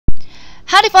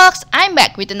Howdy folks, I'm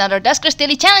back with another Duskers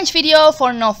Daily Challenge video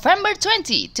for November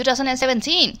 20,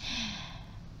 2017.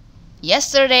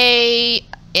 Yesterday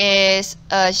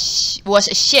was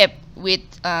a ship with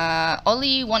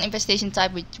only one infestation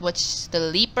type, which was the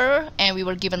Leaper, and we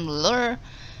were given lure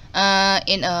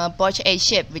in a Barge A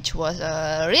ship, which was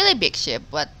a really big ship.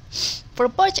 But for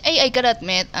Barge A, I gotta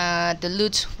admit, the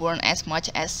loots weren't as much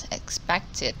as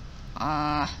expected.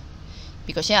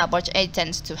 Because yeah, Barge A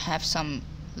tends to have some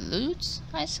loots,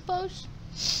 I suppose,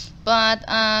 but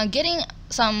getting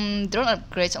some drone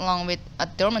upgrades along with a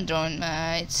dormant drone,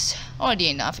 it's already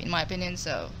enough in my opinion.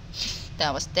 So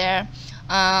that was there,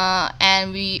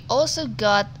 and we also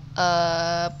got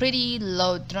a pretty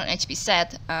low drone HP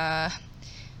set,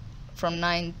 from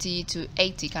 90 to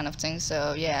 80 kind of thing.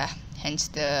 So yeah, hence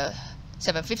the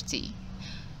 750.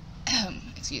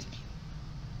 Excuse me.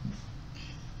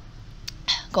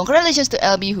 Congratulations to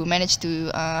LB, who managed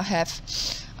to have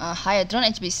a higher drone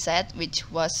HP set, which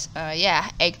was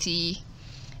 90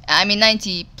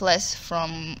 plus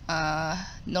from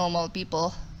normal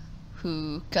people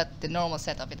who got the normal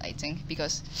set of it, I think,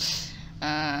 because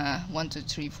 1, 2,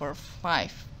 3, 4,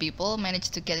 5 people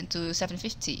managed to get into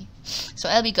 750. So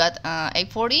LB got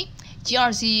 840,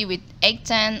 GRZ with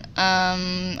 810,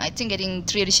 I think getting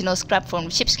 3 additional scrap from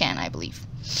ship scan, I believe.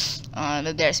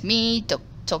 There's me,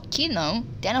 Tokino,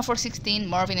 Dano 416,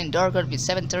 Marvin and Dorgard with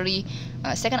 730,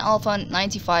 Second Alpha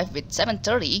 95 with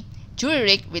 730, Jury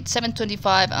Rig with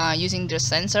 725 using their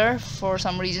sensor for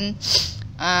some reason,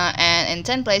 and in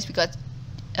 10th place we got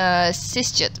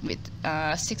Sysjet with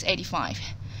 685.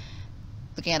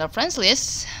 Looking at our friends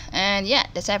list, and yeah,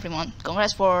 that's everyone.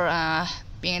 Congrats for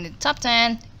being in the top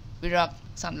 10. We rock,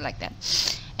 something like that.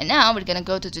 And now we're gonna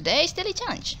go to today's daily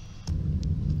challenge.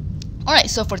 Alright,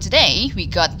 so for today we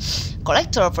got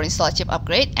collector for install chip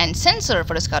upgrade and sensor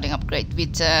for the scouting upgrade,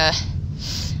 with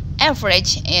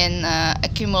average in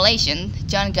accumulation.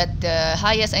 John got the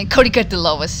highest and Cody got the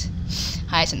lowest.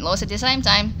 Highest and lowest at the same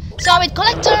time. So with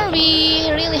collector, we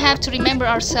really have to remember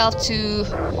ourselves to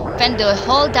fend the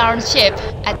whole darn ship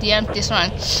at the end of this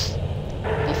run.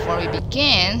 Before we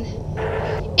begin,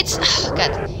 it's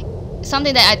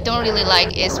something that I don't really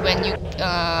like is when you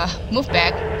move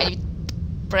back and you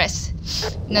press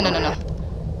no.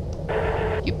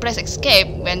 You press escape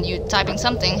when you typing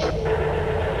something.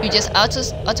 You just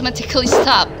automatically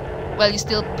stop while you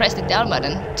still press the down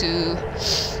button to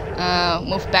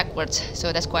move backwards.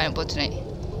 So that's quite unfortunate.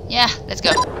 Yeah, let's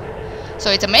go. So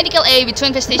it's a medical A with 2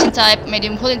 infestation type,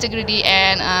 medium hull integrity,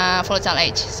 and volatile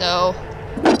age. So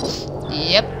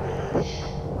yep,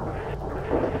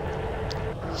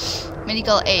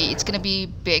 medical A. It's gonna be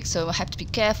big, so I have to be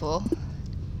careful.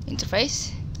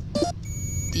 Interface,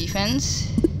 defense.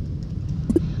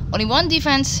 Only one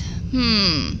defense.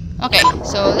 Okay,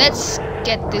 so let's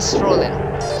get this rolling.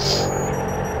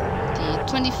 The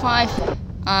 25.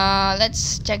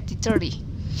 Let's check the 30.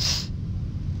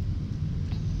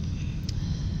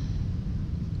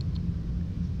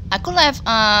 I could have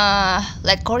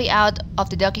let Cory out of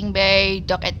the docking bay,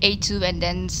 dock at A2, and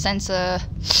then sensor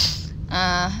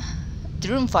the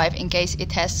room 5 in case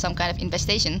it has some kind of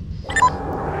infestation.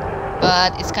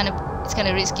 But it's kind of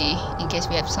risky in case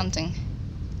we have something.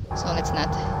 So let's not.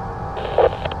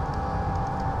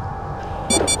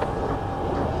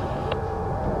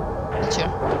 Not sure.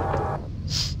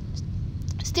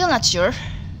 Still not sure.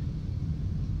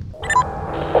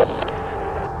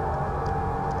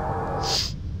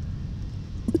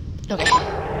 Okay.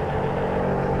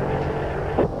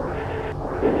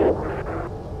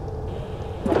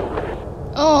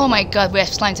 Oh my god, we have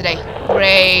slime today.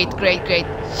 Great.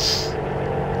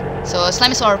 So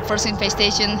slime is our first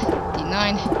infestation.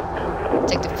 D9.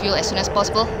 Take the fuel as soon as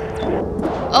possible.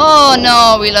 Oh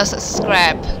no, we lost a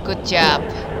scrap. Good job.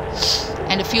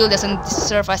 And the fuel doesn't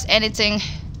serve us anything.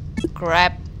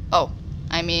 Crap. Oh,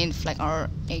 I mean flag our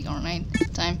 8 or 9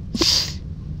 time.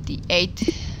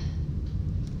 D8.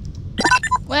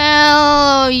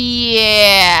 Well,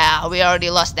 yeah, we already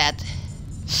lost that.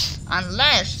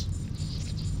 Unless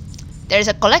there's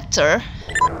a collector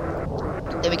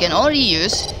that we can already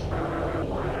use.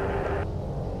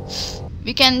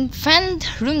 We can fend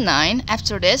room 9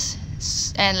 after this,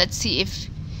 and let's see if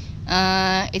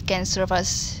it can serve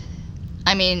us.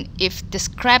 I mean, if the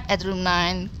scrap at room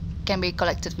 9 can be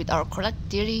collected with our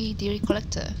dearie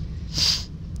collector.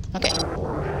 Okay.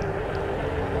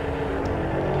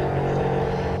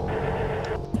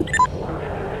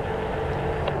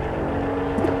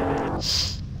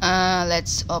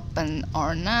 Let's open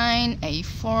R9,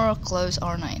 A4, close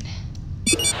R9.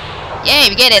 Yay,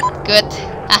 we get it! Good!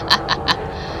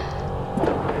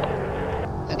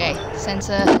 Okay,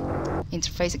 sensor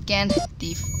interface again.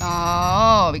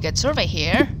 Oh, we got survey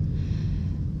here.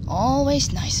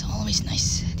 Always nice, always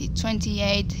nice. The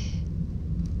 28,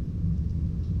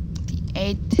 the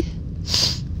 8,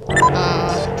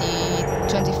 the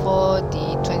 24,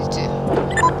 the 22.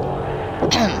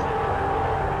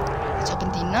 Let's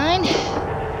open the 9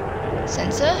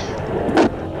 sensor.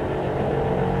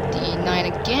 The 9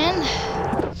 again.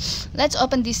 Let's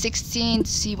open the 16 to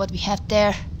see what we have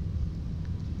there.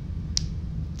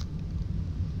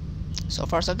 So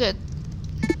far so good.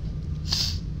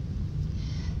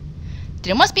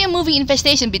 There must be a moving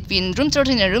infestation between room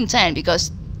 13 and room 10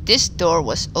 because this door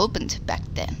was opened back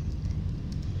then.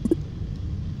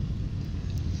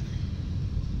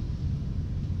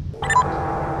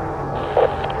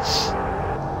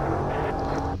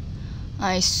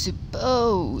 I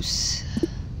suppose.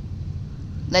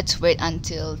 Let's wait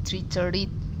until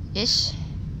 3:30-ish,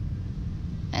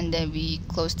 and then we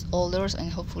close all doors and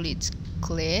hopefully it's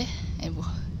clear. And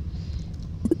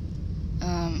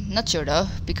not sure though,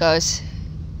 because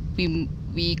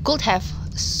we could have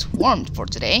swarmed for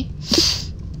today.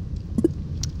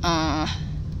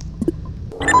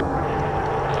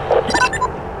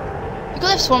 We could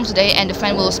have swarmed today, and the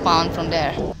fan will spawn from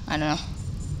there. I don't know.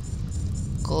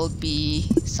 Could be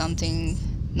something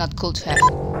not cool to have.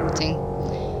 I think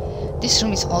this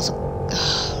room is also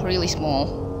really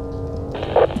small.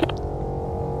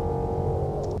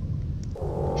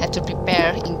 Have to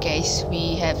prepare in case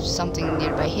we have something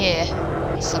nearby here.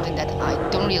 Something that I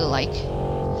don't really like.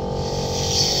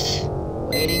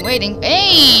 Waiting, waiting.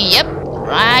 Hey, yep,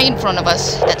 right in front of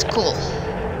us. That's cool.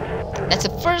 That's the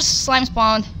first slime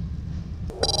spawn.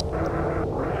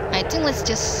 I think let's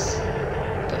just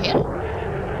go here.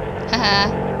 Haha,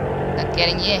 not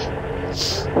getting you.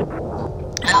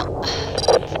 Ow.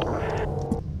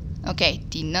 Okay,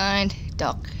 D9,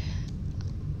 dock.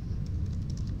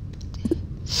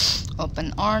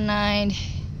 Open R9,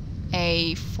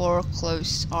 A4,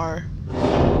 close R9.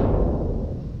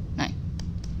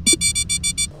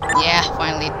 Yeah,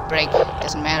 finally it break.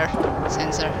 Doesn't matter.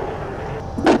 Sensor.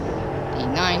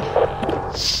 D9.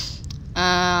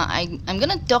 I'm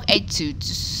gonna dock A2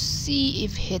 to see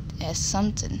if it has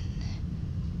something.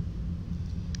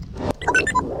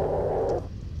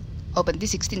 Open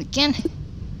D16 again.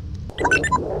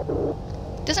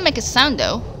 Doesn't make a sound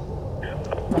though.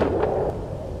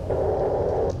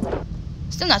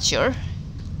 Still not sure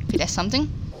if it has something.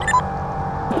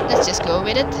 Let's just go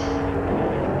with it.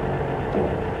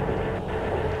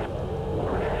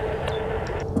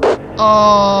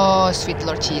 Oh, sweet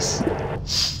Lord cheese.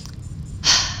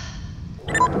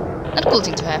 Not a cool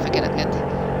thing to have, I can admit.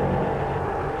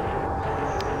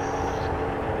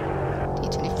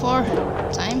 D24,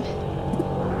 time.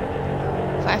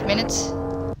 5 minutes.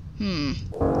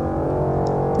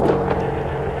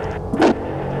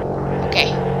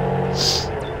 Okay.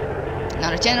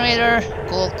 Another generator.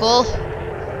 Cool, cool.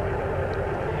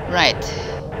 Right.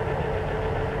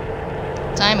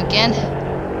 Time again.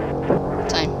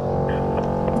 Time.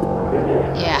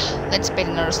 Yeah, let's bait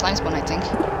another slime spawn, I think.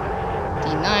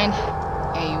 D9,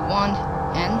 A1,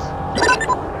 and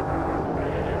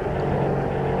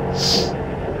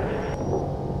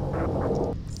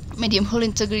medium hull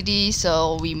integrity,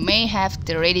 so we may have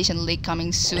the radiation leak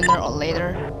coming sooner or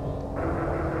later.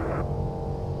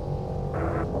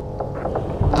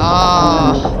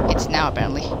 Oh, it's now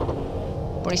apparently.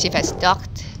 Body ship has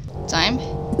docked. Time.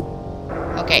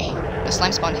 Okay, the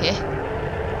slime spawn here.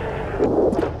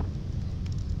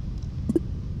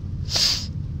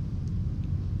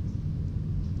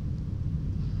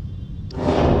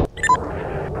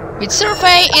 With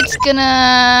survey, it's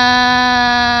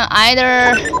gonna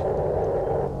either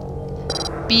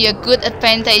be a good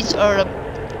advantage or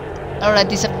a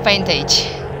disadvantage.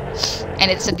 And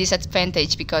it's a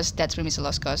disadvantage because that room is a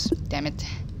lost cause. Damn it.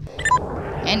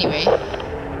 Anyway.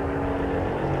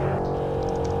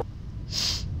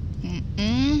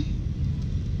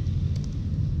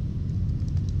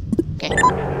 Okay.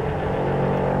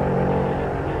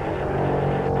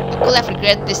 I could have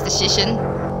regretted this decision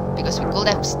because we could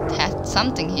have had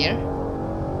something here.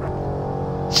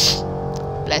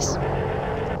 Bless.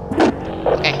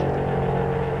 Okay.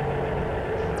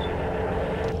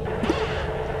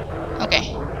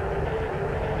 Okay.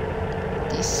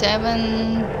 D7,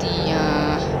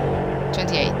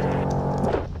 D28.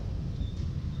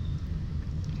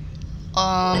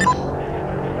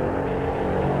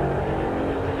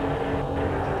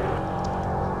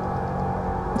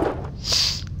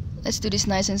 Let's do this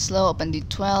nice and slow. Open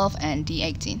D12 and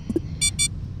D18.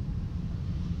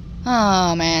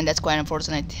 Oh man, that's quite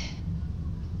unfortunate.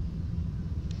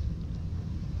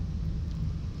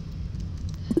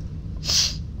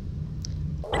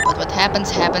 But what happens,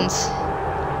 happens.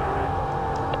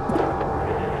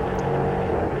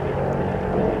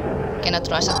 Cannot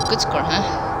rush a good score, huh?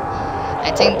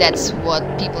 I think that's what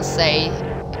people say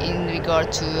in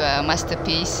regard to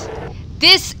masterpiece.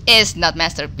 This is not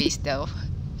masterpiece though.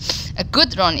 A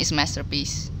good run is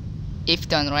masterpiece, if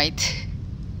done right.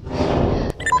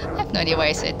 I have no idea why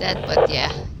I said that, but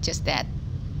yeah, just that.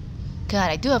 God,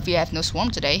 I do hope we have no swarm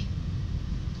today.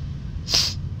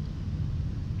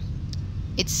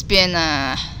 It's been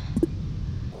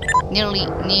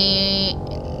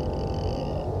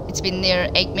it's been near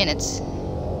 8 minutes.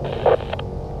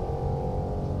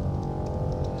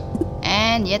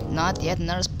 And yet not yet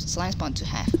another slime spawn to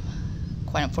have.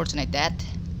 Quite unfortunate that.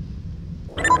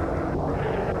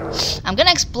 I'm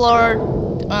gonna explore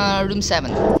room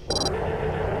 7.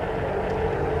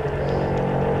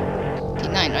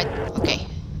 T9, right? Okay.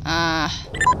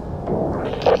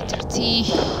 Okay, 30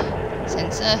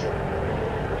 sensor.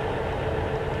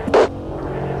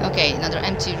 Okay, another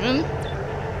empty room.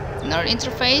 Another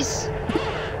interface.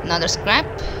 Another scrap.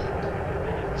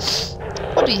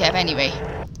 What do you have anyway?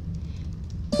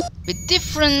 With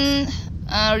different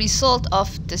result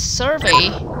of the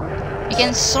survey, we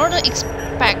can sort of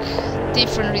expect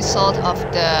different result of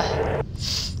the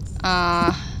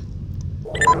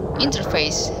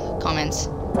interface comments.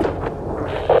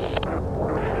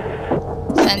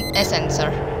 Sensor.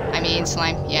 I mean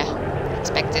slime. Yeah,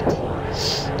 expected.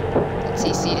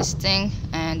 Let's see this thing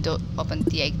and open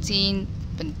the 18.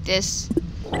 Open this.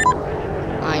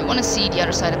 I want to see the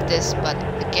other side of this, but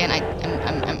again,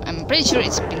 I'm pretty sure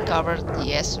it's been covered.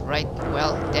 Yes, right.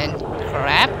 Well, then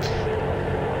crap.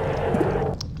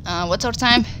 What's our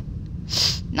time?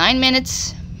 9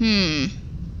 minutes.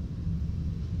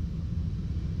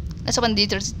 Let's open the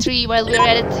 33 while we're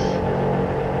at it.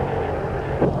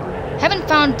 Haven't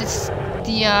found the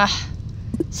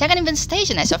second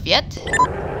infestation as of yet.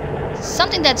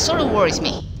 Something that sort of worries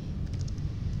me.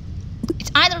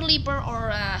 It's either Leaper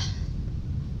or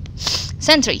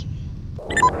Sentry.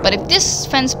 But if this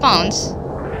fence spawns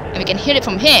and we can hit it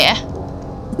from here,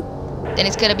 then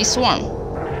it's gonna be Swarm.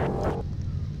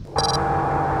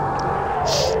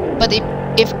 But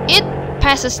if it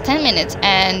passes 10 minutes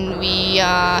and we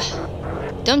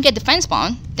don't get the fence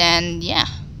spawn, then yeah,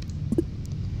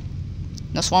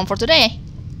 no Swarm for today.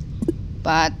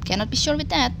 But cannot be sure with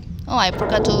that. Oh, I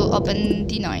forgot to open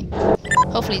D9.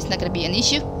 Hopefully it's not gonna be an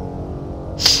issue.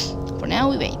 For now,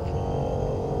 we wait.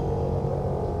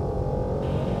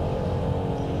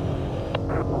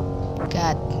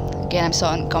 God, again, I'm so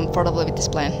uncomfortable with this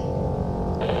plan.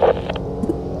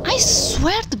 I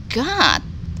swear to God.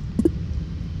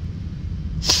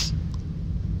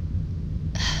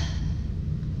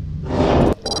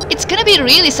 It's gonna be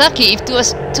really sucky if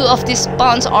two of these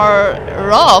spawns are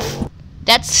rough.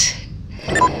 That's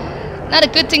not a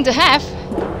good thing to have.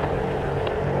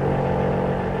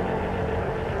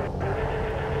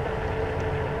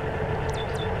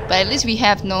 But at least we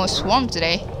have no swarm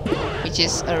today, which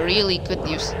is a really good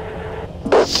news.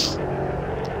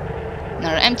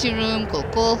 Another empty room,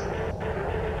 cool.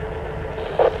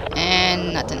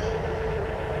 And nothing.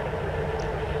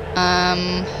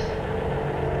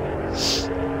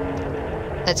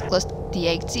 Let's close the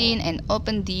 18 and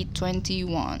open the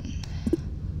 21.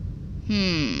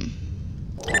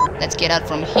 Let's get out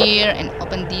from here and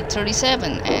open the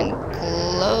 37 and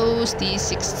close the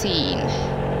 16.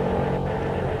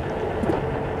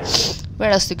 Where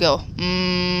else to go?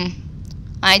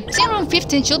 I think room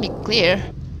 15 should be clear.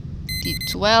 The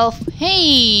 12.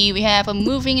 Hey, we have a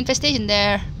moving infestation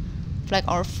there. Flag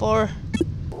R4.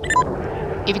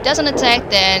 If it doesn't attack,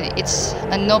 then it's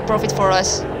a no profit for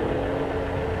us.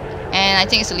 And I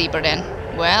think it's a Leaper then.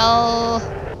 Well,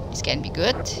 this can be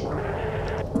good.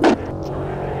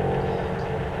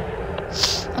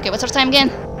 Okay, what's our time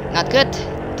again? Not good.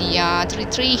 The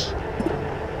 33.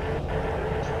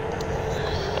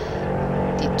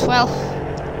 The 12.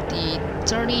 The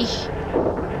 30.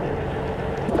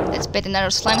 Let's bet another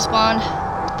slime spawn.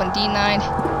 Open D9.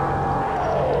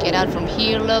 Get out from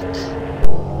here, look.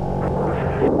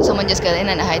 Someone just got in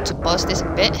and I had to pause this a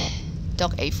bit.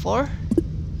 Dog A4.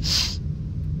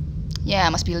 Yeah,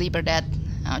 must be Leaper that.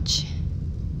 Ouch.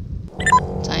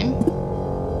 Time.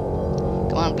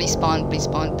 Come on, please spawn, please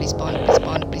spawn, please spawn, please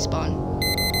spawn, please spawn.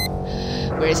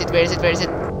 Where is it? Where is it? Where is it?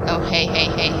 Oh, hey.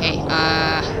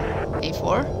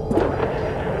 A4.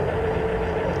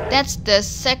 That's the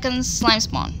second slime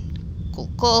spawn.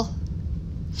 Cool.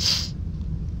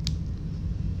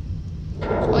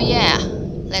 Oh yeah.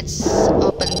 Let's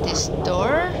open this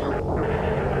door.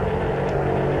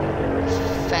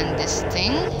 Fan this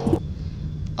thing.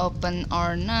 open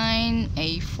R9,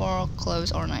 A4,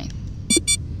 close R9.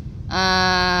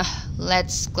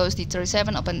 Let's close the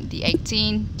 37, open the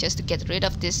 18, just to get rid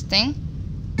of this thing.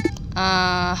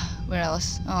 Where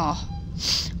else? Oh,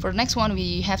 for the next one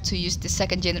we have to use the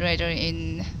second generator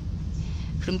in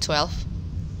room 12.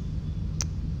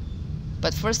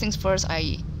 But first things first,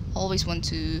 I always want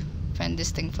to find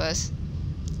this thing first.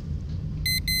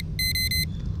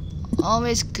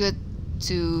 Always good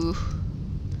to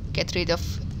get rid of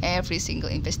every single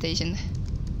infestation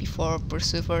before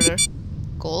pursue further.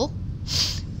 Cool.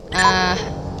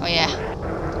 Oh yeah.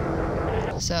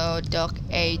 So dock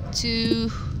A2.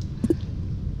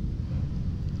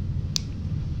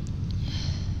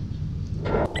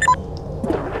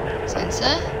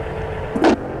 Sensor.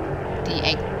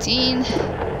 D18.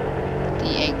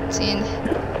 D18.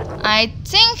 I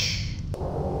think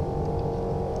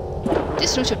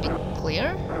this room should be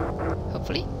clear.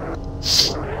 Hopefully.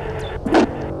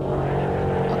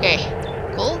 Okay.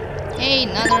 Cool. Hey,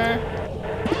 another.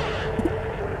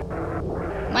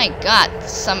 My god,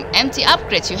 some empty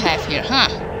upgrades you have here, huh?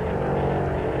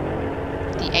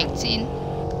 D18.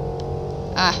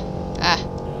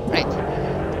 Right.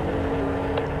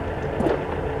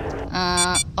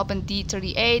 Open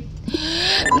D38.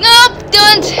 Nope,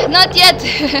 don't! Not yet!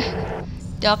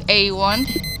 Dock A1.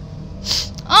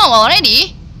 Oh,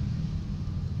 already?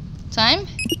 Time?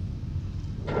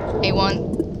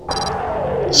 A1.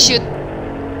 Shoot!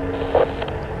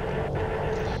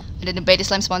 I didn't bait the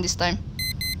slime spawn this time.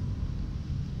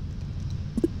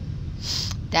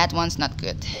 That one's not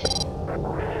good.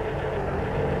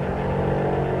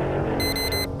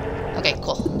 Okay,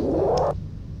 cool.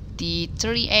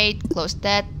 D38, close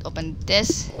that, open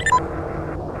this.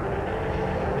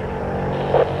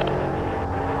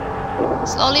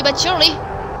 Slowly but surely.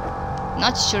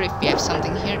 Not sure if we have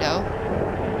something here though.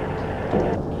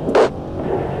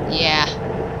 Yeah,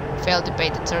 failed to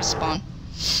bait the third spawn.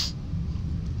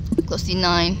 Close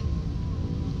D9.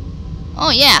 Oh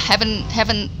yeah,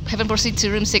 haven't proceeded to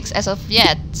room 6 as of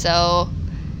yet, so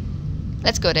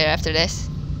let's go there after this.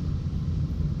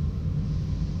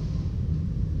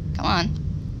 Come on.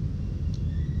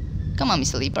 Come on,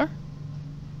 Mr. Leaper.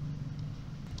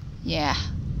 Yeah.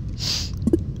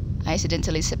 I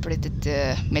accidentally separated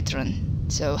the Metron,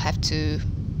 so have to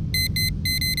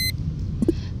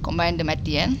combine them at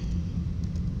the end.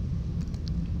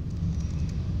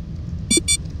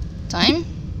 Time?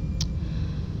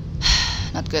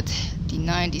 Not good.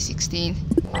 D9, D16.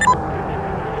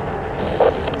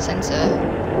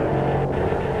 Sensor.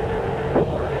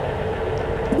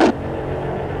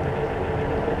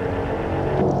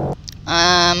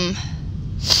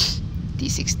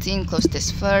 D16, close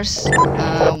this first.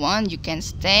 One, you can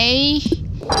stay.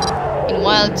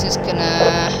 Meanwhile, just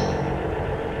gonna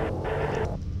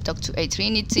talk to A3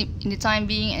 in the time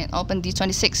being and open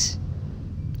D26.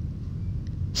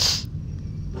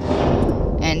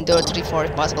 And door 3-4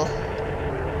 if possible.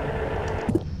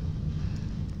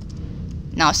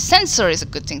 Now sensor is a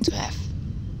good thing to have.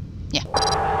 Yeah.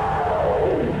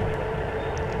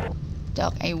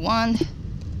 Dock A1.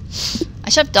 I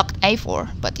should have docked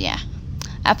A4, but yeah.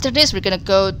 After this we're gonna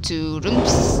go to room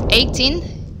 18,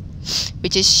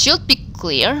 which is should be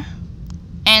clear.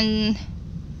 And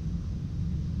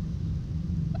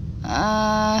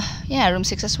yeah, room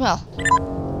 6 as well.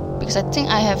 Because I think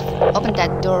I have opened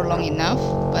that door long enough,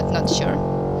 but not sure.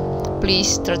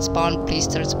 Please third spawn, please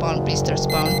third spawn, please third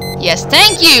spawn. Yes,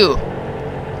 thank you!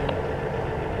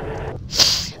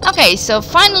 Okay, so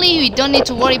finally we don't need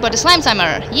to worry about the slime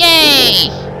timer. Yay!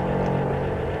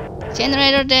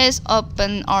 Generator this,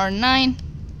 open R9.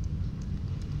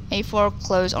 A4,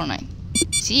 close R9.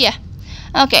 See ya.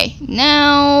 Okay,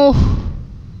 now...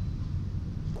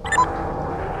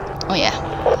 Oh yeah.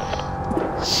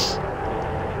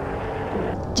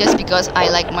 Just because I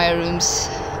like my rooms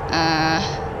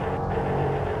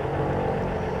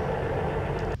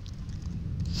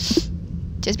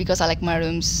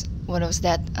what was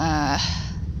that?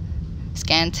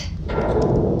 Scanned.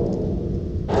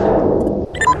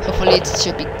 Hopefully it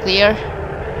should be clear.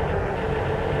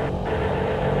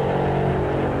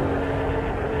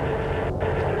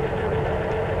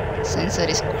 Sensor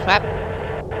is crap.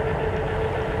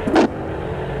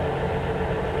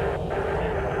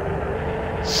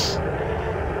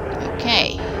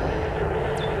 Okay.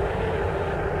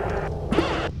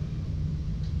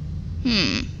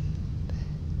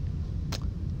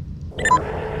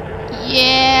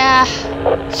 Yeah.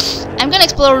 I'm gonna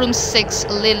explore room 6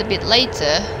 a little bit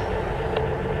later.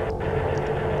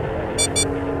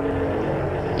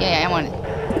 Yeah, I'm on it.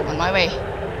 On my way.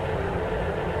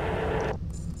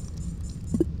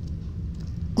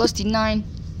 Close D9.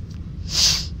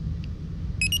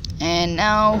 And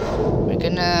now we're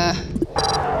gonna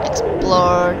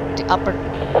explore the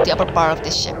upper part of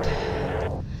the ship.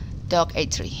 Dock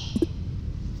A3.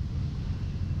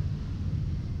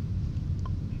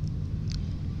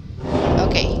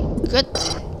 Okay, good.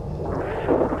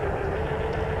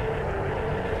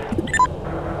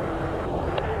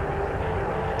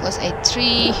 Close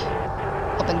A3.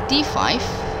 Open D5.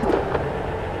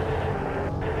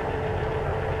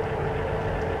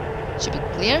 Should be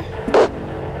clear.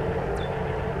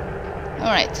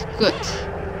 Alright, good.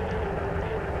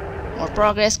 More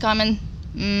progress coming.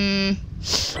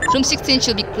 Room 16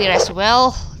 should be clear as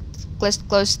well. Let's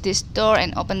close this door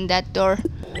and open that door.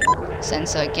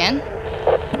 Sensor again.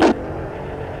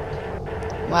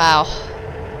 Wow.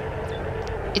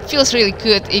 It feels really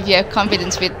good if you have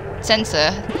confidence with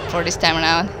sensor for this time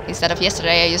around. Instead of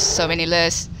yesterday, I used so many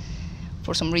lures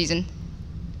for some reason.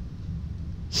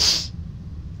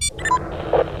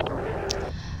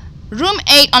 Room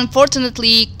 8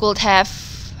 unfortunately could have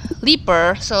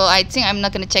Leaper, so I think I'm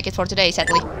not gonna check it for today,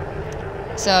 sadly.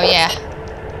 So yeah,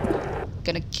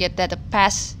 gonna get that a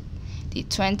pass.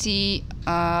 D20,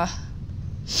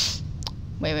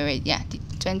 wait, yeah,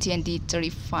 D20 and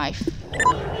D35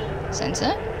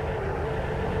 sensor.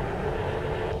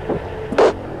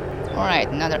 Alright,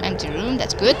 another empty room,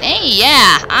 that's good. Hey,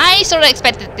 yeah, I sort of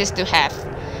expected this to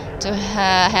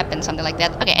happen, something like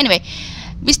that. Okay, anyway,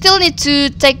 we still need to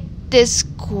take this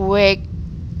quick.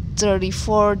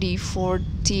 34,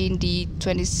 D14,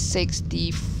 D26,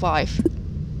 D5.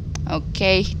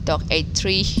 Okay, dock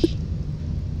A3.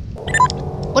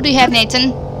 What do you have,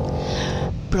 Nathan?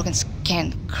 Broken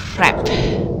scan. Crap.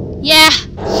 Yeah,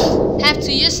 have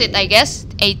to use it, I guess.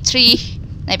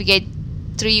 A3, navigate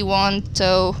 3, 1,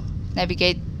 tow,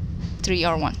 navigate 3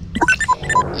 R1.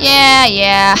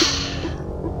 Yeah.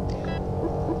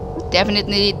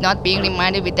 Definitely not being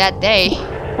reminded with that day.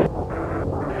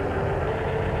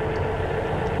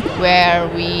 Where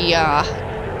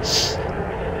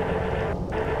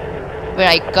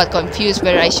I got confused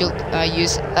whether I should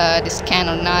use the scan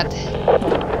or not.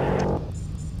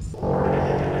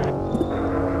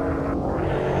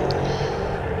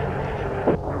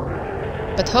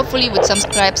 But hopefully with some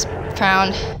scribes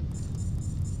found,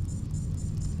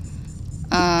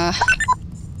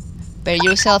 bear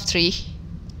yourself 3,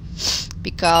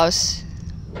 because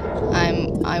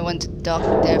I want to dock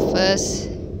there first.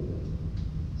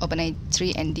 Open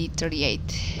A3 and D38.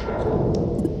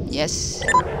 Yes.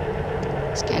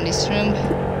 Scan this room.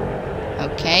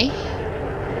 Okay.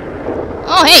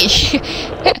 Oh, hey!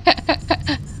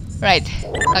 Right.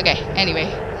 Okay, anyway.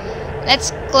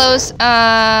 Let's close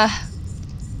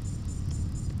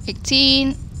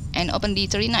 18 and open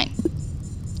D39.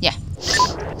 Yeah.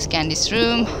 Scan this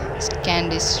room. Scan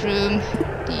this room.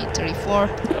 D34.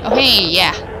 Oh, hey,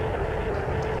 yeah.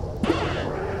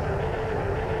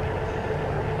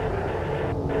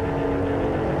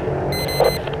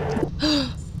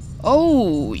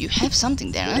 Oh, you have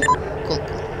something there, huh? Cool.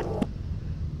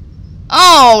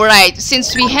 Oh, right.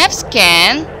 Since we have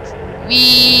scan,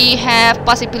 we have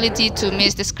possibility to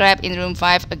miss the scrap in room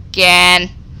 5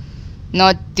 again.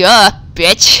 Not duh,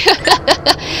 bitch.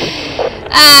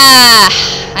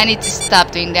 I need to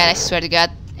stop doing that, I swear to God.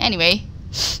 Anyway,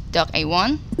 dock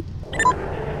A1.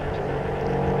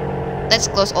 Let's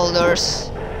close all doors.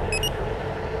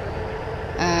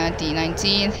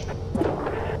 D19.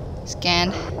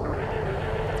 Scan.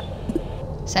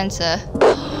 Sensor.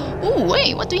 Oh,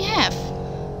 wait, what do you have?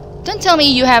 Don't tell me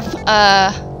you have,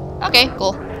 okay,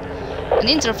 cool. An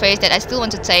interface that I still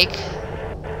want to take.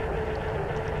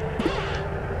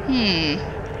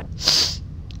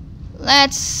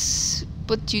 Let's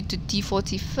put you to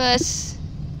D40 first.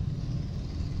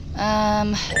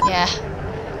 Yeah.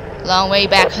 Long way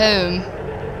back home,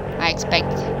 I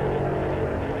expect.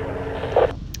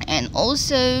 And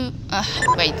also,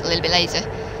 wait, a little bit later.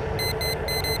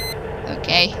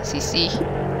 Okay, CC.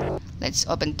 Let's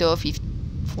open door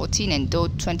 14 and door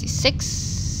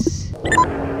 26.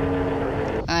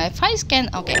 If I scan,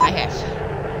 okay, I have.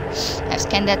 I've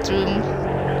scanned that room.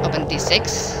 Open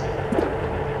D6.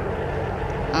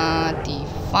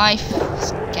 D5.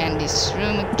 Scan this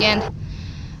room again.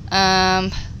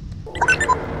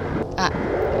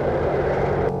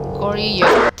 Corey,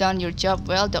 you've done your job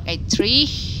well. Dock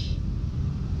A3.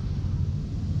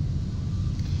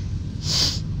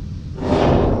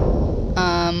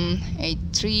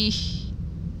 A3,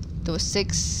 door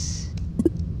 6,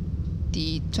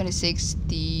 D26,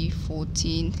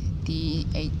 D14,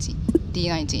 D18,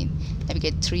 D19.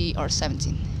 Navigate 3 or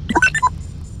 17.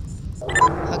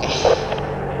 Okay.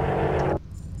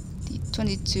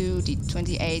 D22,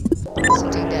 D28,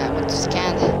 something that I want to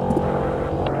scan.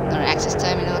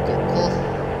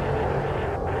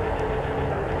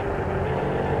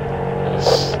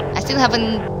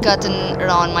 haven't gotten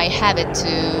around my habit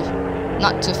to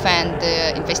not to fan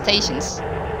the infestations.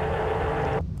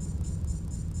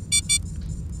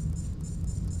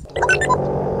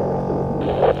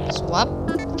 Swap,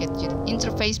 get your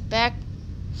interface back,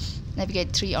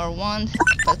 navigate 3R1,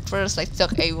 but first let's talk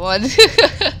A1.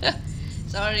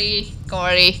 Sorry,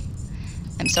 Corey.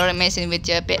 I'm sorry messing with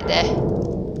you a bit there.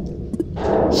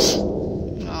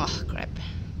 Oh, crap.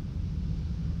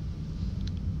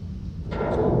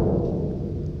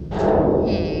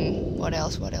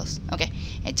 What else? Okay,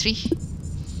 A3.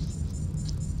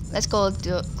 Let's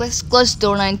close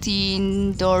door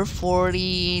 19, door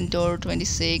 14, door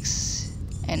 26,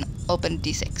 and open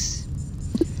D6.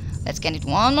 Let's scan it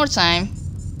one more time.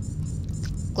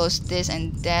 Close this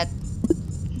and that.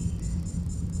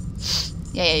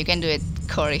 Yeah, you can do it,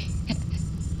 Corey.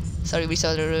 Sorry, we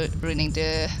started ruining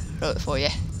the road for you.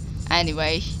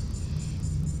 Anyway,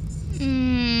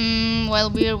 while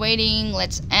we're waiting,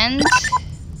 let's end.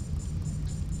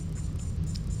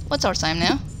 What's our time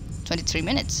now? 23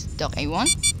 minutes. Dock A1.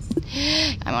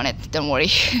 I'm on it, don't worry.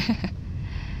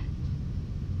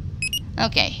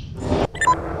 Okay.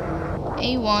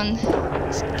 A1.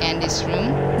 Scan this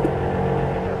room.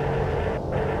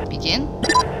 Begin.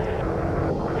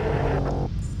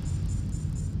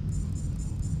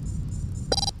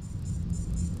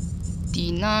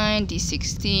 D9,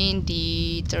 D16,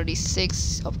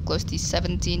 D36, up close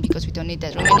D17 because we don't need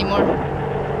that room anymore.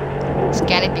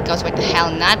 Scan it because what the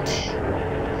hell not?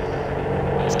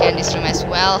 Scan this room as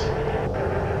well.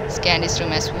 Scan this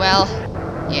room as well.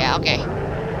 Yeah, okay.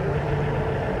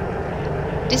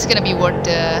 This is gonna be worth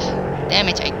the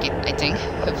damage I get, I think,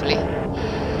 hopefully.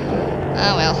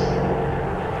 Oh well.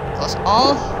 Close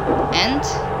all. And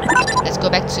let's go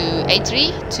back to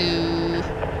A3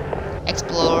 to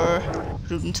explore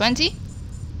room 20.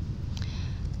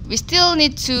 We still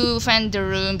need to find the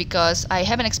room because I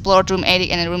haven't explored room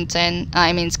 80 and room 10.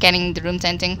 I mean scanning the room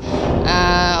 10 thing.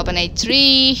 Open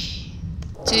A3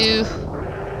 to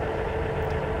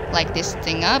light this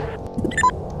thing up.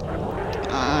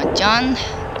 John,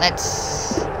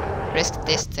 let's risk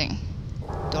this thing.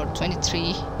 Door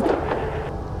 23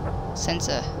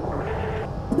 sensor.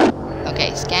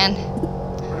 Okay, scan.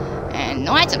 And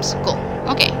no items. Cool.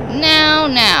 Okay, now.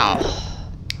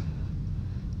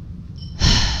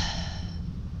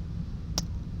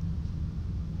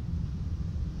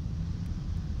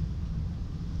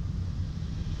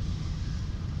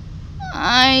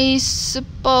 I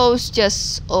suppose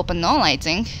just open all, I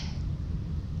think.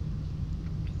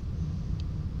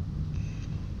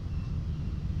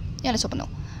 Yeah, let's open all.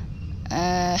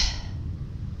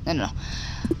 No.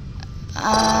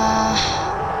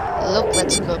 Look,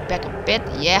 let's go back a bit.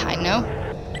 Yeah, I know.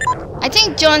 I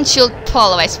think John should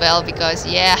follow as well because,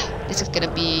 yeah, this is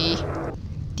gonna be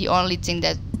the only thing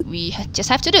that we just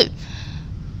have to do.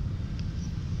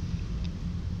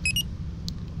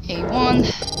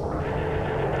 A1.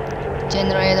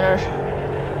 Generator.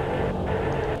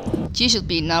 She should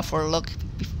be enough for Luke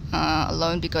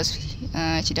alone because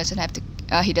he doesn't have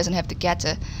to get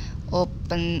a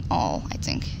open all, I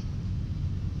think.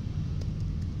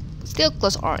 Still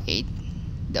close R8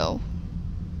 though.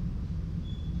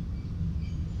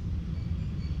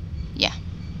 Yeah.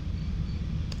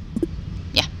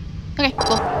 Okay,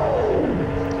 cool.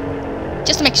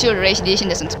 Just to make sure the radiation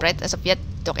doesn't spread as of yet,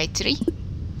 dock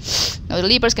A3. Now the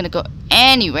leaper's gonna go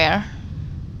anywhere.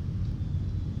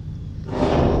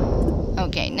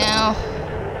 Okay, now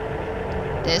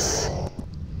this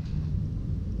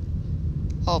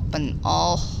open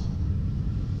all.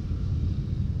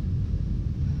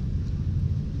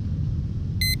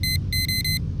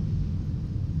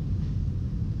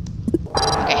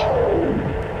 Okay.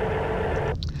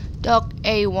 Dock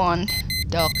A1.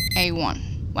 Dock A1.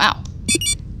 Wow.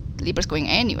 The leaper's going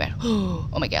anywhere. Oh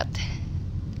my god.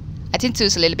 I think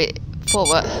it's a little bit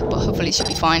forward, but hopefully it should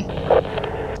be fine.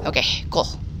 Okay, cool.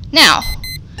 Now,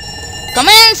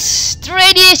 commence the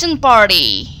radiation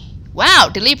party. Wow,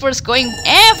 the leaper's going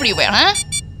everywhere, huh?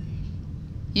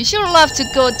 You sure love to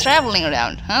go traveling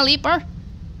around, huh, leaper?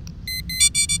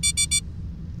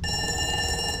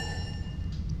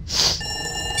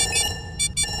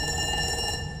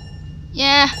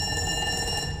 Yeah.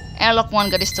 Airlock 1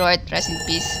 got destroyed, rest in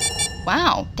peace.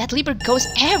 Wow, that leaper goes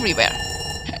everywhere.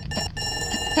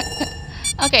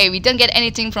 Okay, we don't get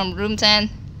anything from room 10.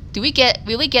 Will we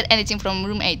get anything from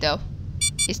room 8 though?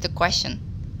 Is the question.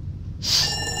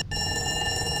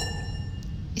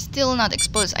 It's still not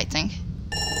exposed, I think.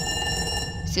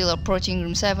 Still approaching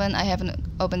room 7. I haven't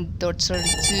opened door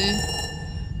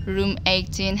 32. Room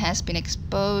 18 has been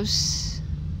exposed.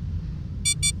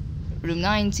 Room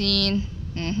 19.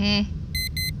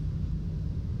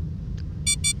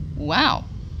 Wow.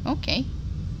 Okay.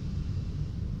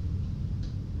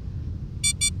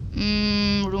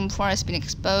 Room 4 has been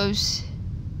exposed.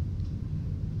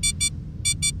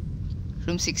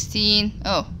 Room 16.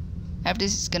 Oh, after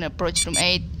this is gonna approach room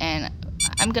 8, and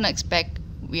I'm gonna expect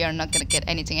we are not gonna get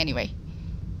anything anyway.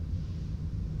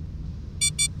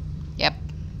 Yep,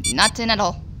 nothing at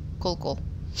all. Cool.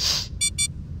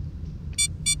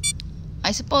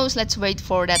 I suppose let's wait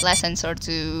for that last sensor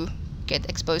to get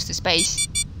exposed to space.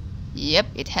 Yep,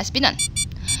 it has been done.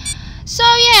 So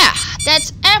yeah,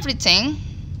 that's everything.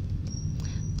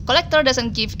 Collector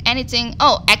doesn't give anything.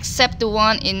 Oh, except the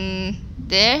one in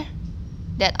there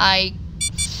that I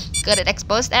got it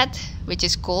exposed at, which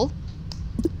is cool.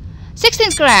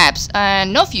 16 scraps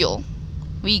and no fuel.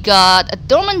 We got a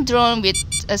dormant drone with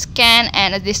a scan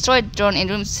and a destroyed drone in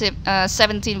room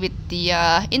 17 with the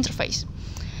interface.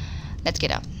 Let's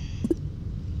get out.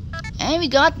 And we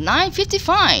got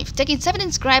 955, taking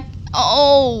 17 scrap.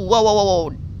 Oh,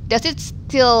 whoa. Does it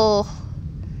still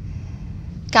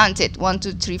count it? 1,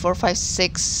 2, 3, 4, 5,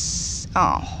 6.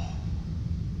 Oh.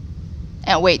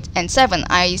 And wait, and 7.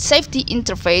 I saved the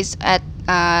interface at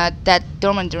that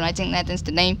dormant drone. I think that is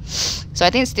the name. So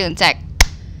I think it's still intact.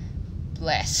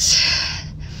 Bless.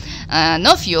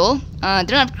 No fuel.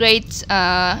 Drone upgrades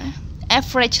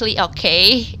averagely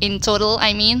okay in total,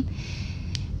 I mean.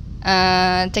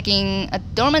 Taking a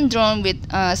dormant drone with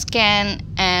scan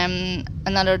and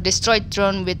another destroyed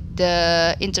drone with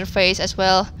the interface as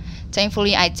well.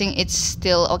 Thankfully, I think it's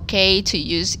still okay to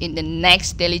use in the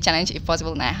next daily challenge if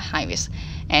possible. Nah, high risk.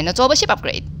 And a turbo ship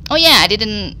upgrade. Oh yeah, I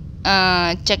didn't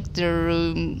check the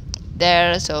room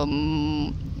there, so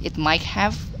it might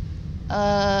have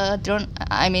a drone.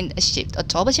 I mean a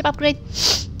turbo ship upgrade.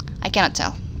 I cannot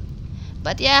tell.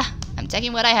 But yeah, I'm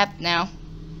taking what I have now.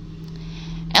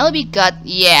 LB got,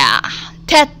 yeah,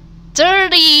 that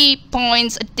 30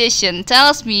 points addition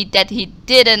tells me that he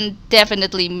didn't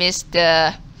definitely miss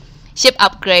the ship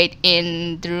upgrade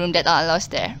in the room that I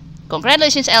lost there.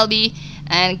 Congratulations, LB.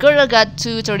 And Girdle got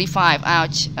 235.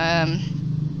 Ouch.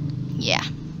 Yeah.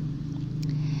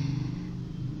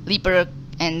 Leaper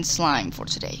and slime for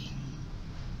today.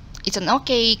 It's an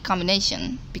okay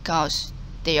combination because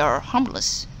they are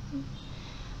harmless.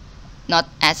 Not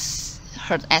as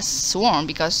hurt as swarm,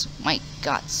 because my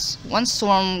god, once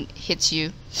swarm hits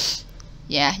you,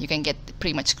 yeah, you can get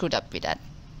pretty much screwed up with that.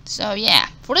 So yeah,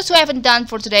 for those who haven't done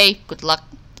for today, good luck.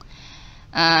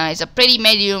 It's a pretty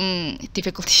medium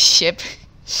difficulty ship.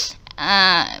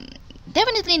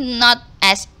 Definitely not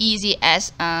as easy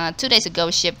as 2 days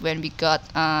ago ship when we got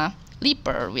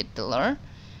Leaper with the lure.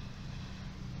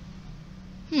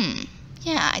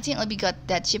 Yeah, I think we got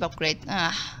that ship upgrade.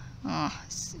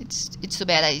 It's too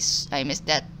bad I missed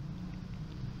that,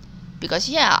 because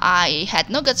yeah, I had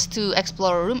no guts to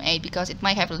explore room 8 because it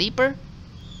might have a Leaper.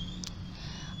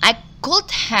 I could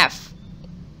have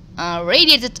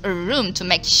radiated a room to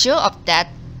make sure of that,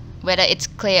 whether it's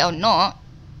clear or not,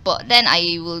 but then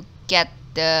I will get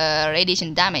the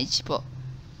radiation damage. But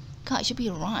god, it should be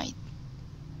right.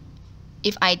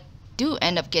 If I do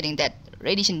end up getting that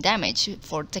radiation damage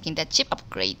for taking that chip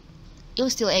upgrade, it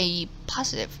was still a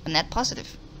positive, a net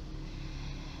positive.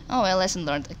 Oh well, lesson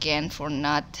learned again for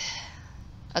not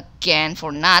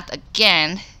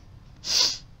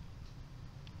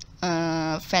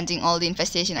venting all the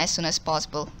infestation as soon as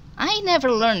possible. I never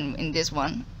learned in this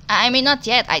one. I mean, not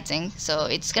yet, I think. So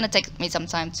it's gonna take me some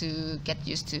time to get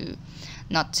used to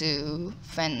not to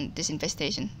vent this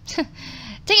infestation.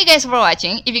 Thank you guys for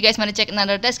watching. If you guys want to check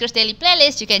another Duskers Daily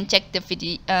playlist, you can check the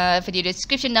video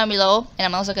description down below. And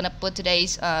I'm also gonna put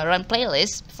today's run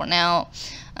playlist. For now,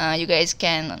 you guys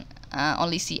can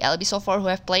only see LB so far who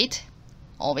have played.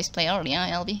 Always play early, huh,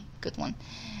 LB? Good one.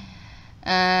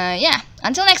 Yeah,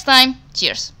 until next time,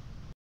 cheers.